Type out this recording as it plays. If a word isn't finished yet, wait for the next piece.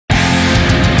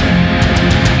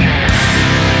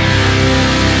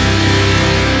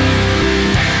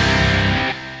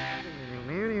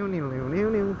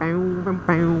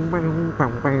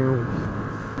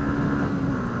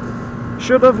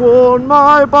Should have worn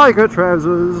my biker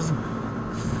trousers.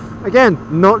 Again,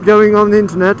 not going on the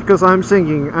internet because I'm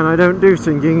singing and I don't do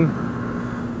singing.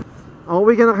 Are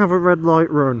we going to have a red light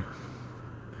run?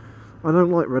 I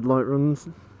don't like red light runs.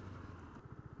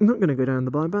 I'm not going to go down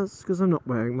the bypass because I'm not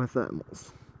wearing my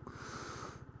thermals.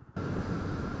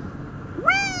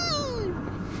 Whee!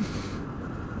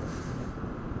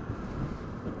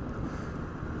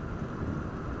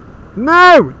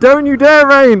 No! Don't you dare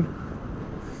rain!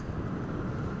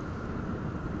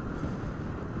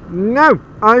 No!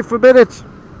 I forbid it!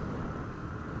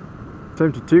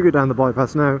 Tempted to go down the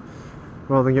bypass now,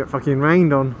 rather than get fucking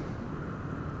rained on.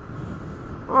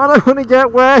 I don't want to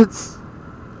get wet!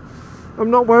 I'm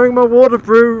not wearing my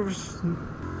waterproofs!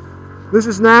 This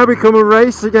has now become a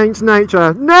race against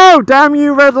nature. No! Damn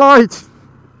you, red light!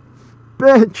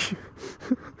 Bitch!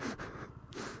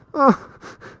 Oh,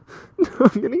 no,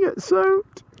 I'm gonna get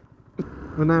soaked.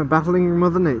 We're now battling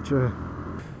Mother Nature.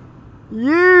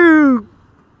 You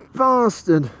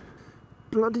bastard!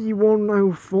 Bloody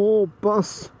 104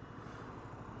 bus.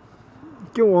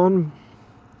 Go on.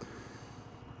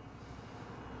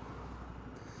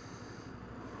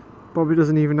 Probably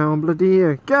doesn't even know I'm bloody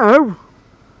here. Go!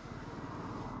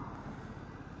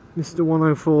 Mr.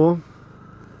 104.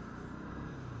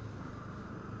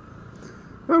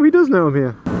 Oh, he does know I'm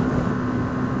here.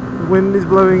 The wind is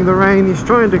blowing the rain, he's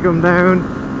trying to come down.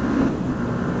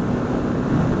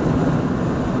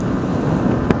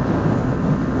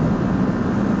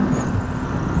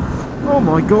 Oh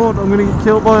my god, I'm gonna get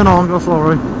killed by an Argos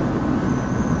lorry.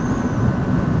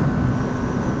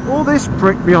 All this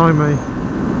prick behind me.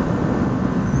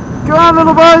 Go on,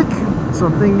 little bike!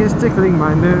 Something is tickling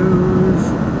my nose.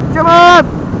 Come on!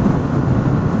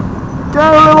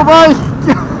 Go, little bike!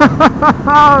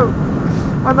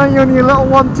 I know you're only a little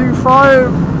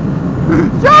 125.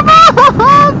 Come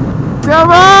on! Come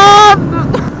on!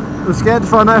 I'm scared to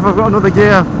find out if I've got another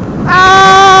gear.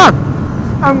 Ah!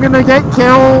 I'm gonna get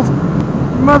killed.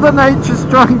 Mother Nature's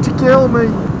trying to kill me.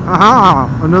 Aha!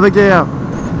 Another gear.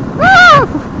 Ah!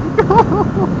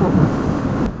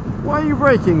 Why are you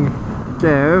braking?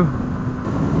 Go.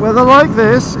 Weather like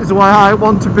this is why I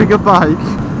want a bigger bike.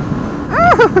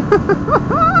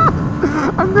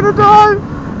 I'm gonna die.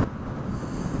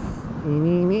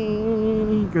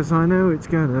 Because I know it's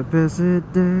gonna piss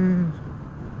it down.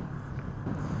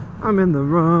 I'm in the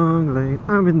wrong lane.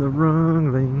 I'm in the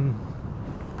wrong lane.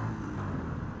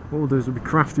 All those would be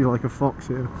crafty like a fox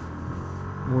here.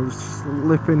 We'll just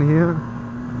slip in here.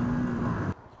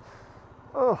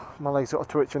 Oh, my leg's got a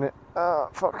twitch in it. Ah,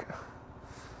 fuck.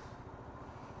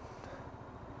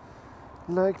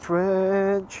 Leg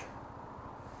twitch.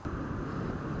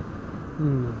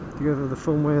 To go through the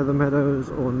fun way of the meadows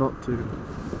or not to?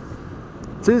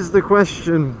 'Tis the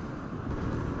question.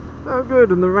 Oh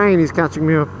good, and the rain is catching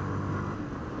me up.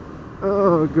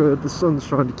 Oh good, the sun's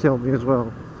trying to kill me as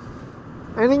well.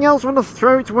 Anything else want to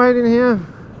throw its weight in here?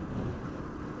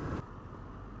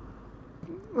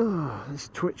 Oh, this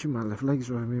twitch in my left leg's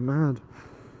driving me mad.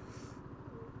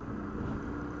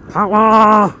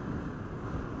 Power!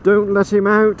 Don't let him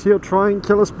out, he'll try and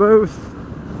kill us both.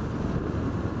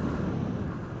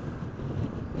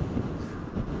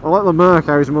 I like the Merc,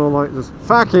 how he's more like this.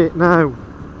 Fuck it, now!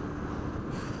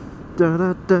 Da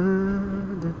da da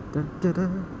da da da da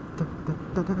da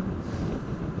da da.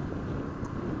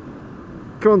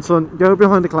 Come on, son, go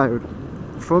behind the cloud.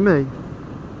 For me.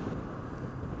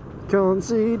 Can't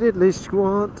see diddly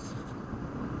squat.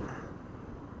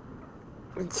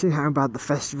 Let's see how bad the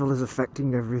festival is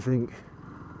affecting everything.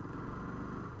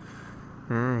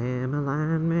 I am a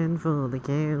lineman for the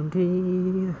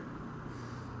county,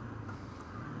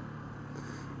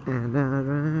 and I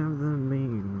drive the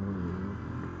main road.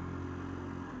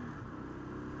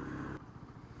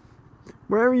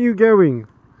 Where are you going?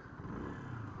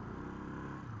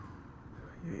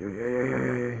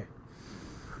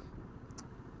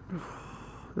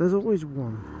 There's always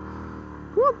one.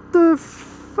 What the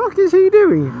fuck is he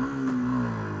doing?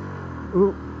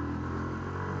 Oh.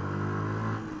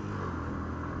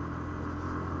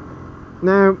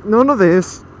 Now, none of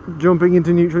this jumping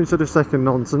into neutral instead of second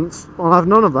nonsense. I'll have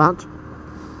none of that.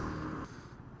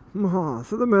 Ah,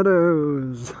 through the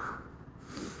meadows.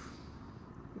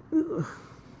 Ugh.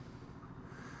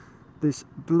 This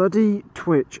bloody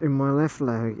twitch in my left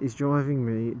leg is driving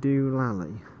me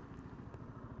doolally.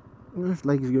 My left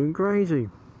leg is going crazy.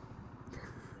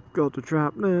 Got a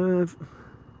trapped nerve.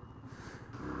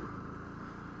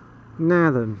 Now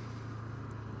then.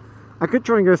 I could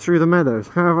try and go through the meadows,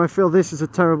 however I feel this is a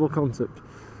terrible concept.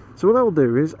 So what I will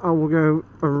do is, I will go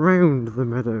around the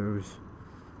meadows.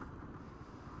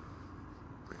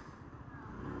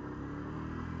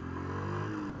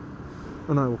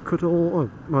 and I will cut all, I was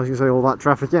going to say all that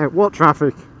traffic out. What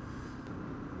traffic?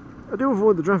 I do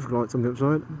avoid the traffic lights on the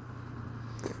upside.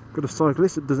 Got a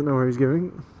cyclist that doesn't know where he's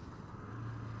going.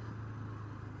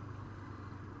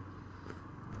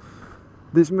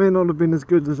 This may not have been as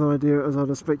good as an idea as I'd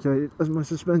have speculated, as my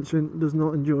suspension does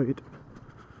not enjoy it.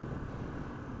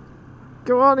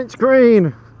 Go on, it's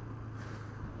green!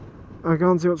 I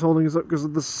can't see what's holding us up because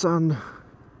of the sun.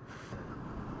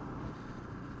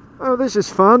 Oh, this is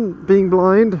fun, being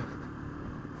blind.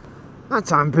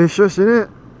 That's ambitious, isn't it?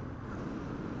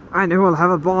 I know I'll have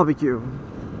a barbecue.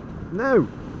 No.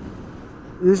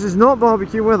 This is not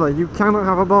barbecue weather. You cannot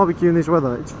have a barbecue in this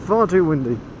weather. It's far too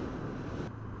windy.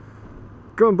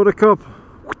 Go on, Buttercup.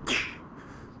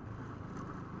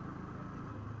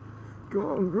 Go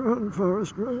on, run,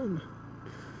 Forrest, run.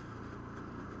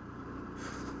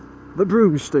 The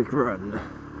broomstick run.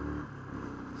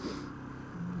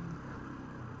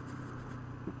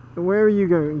 Where are you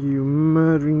going, you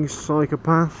murdering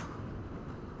psychopath?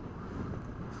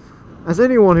 As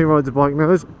anyone who rides a bike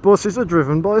knows, buses are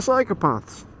driven by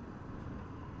psychopaths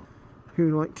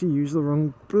who like to use the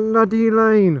wrong bloody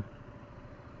lane.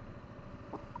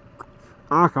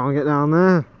 I can't get down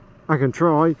there. I can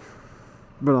try,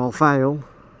 but I'll fail.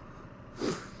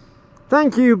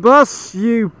 Thank you, bus,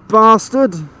 you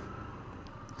bastard.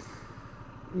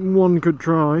 One could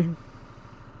try.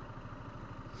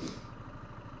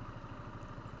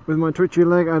 With my twitchy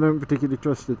leg, I don't particularly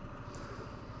trust it.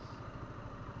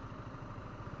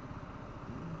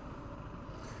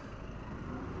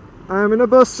 I'm in a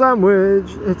bus sandwich.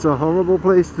 It's a horrible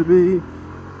place to be.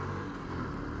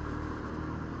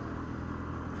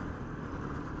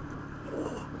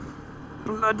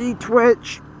 Bloody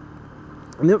twitch.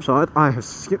 On the upside, I have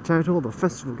skipped out all the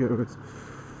festival goers.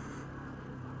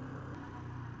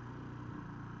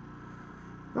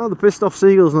 Oh, the pissed off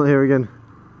seagull's not here again.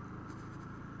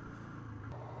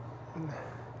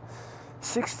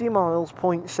 60 miles,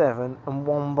 0.7 and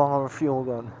 1 bar of fuel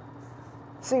gun.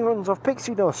 This thing runs off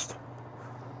pixie dust.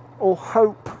 Or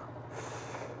hope.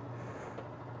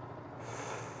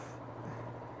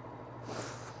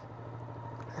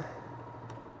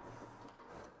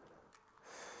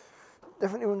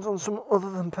 Definitely runs on some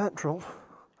other than petrol.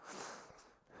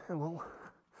 Oh well,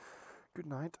 good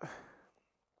night.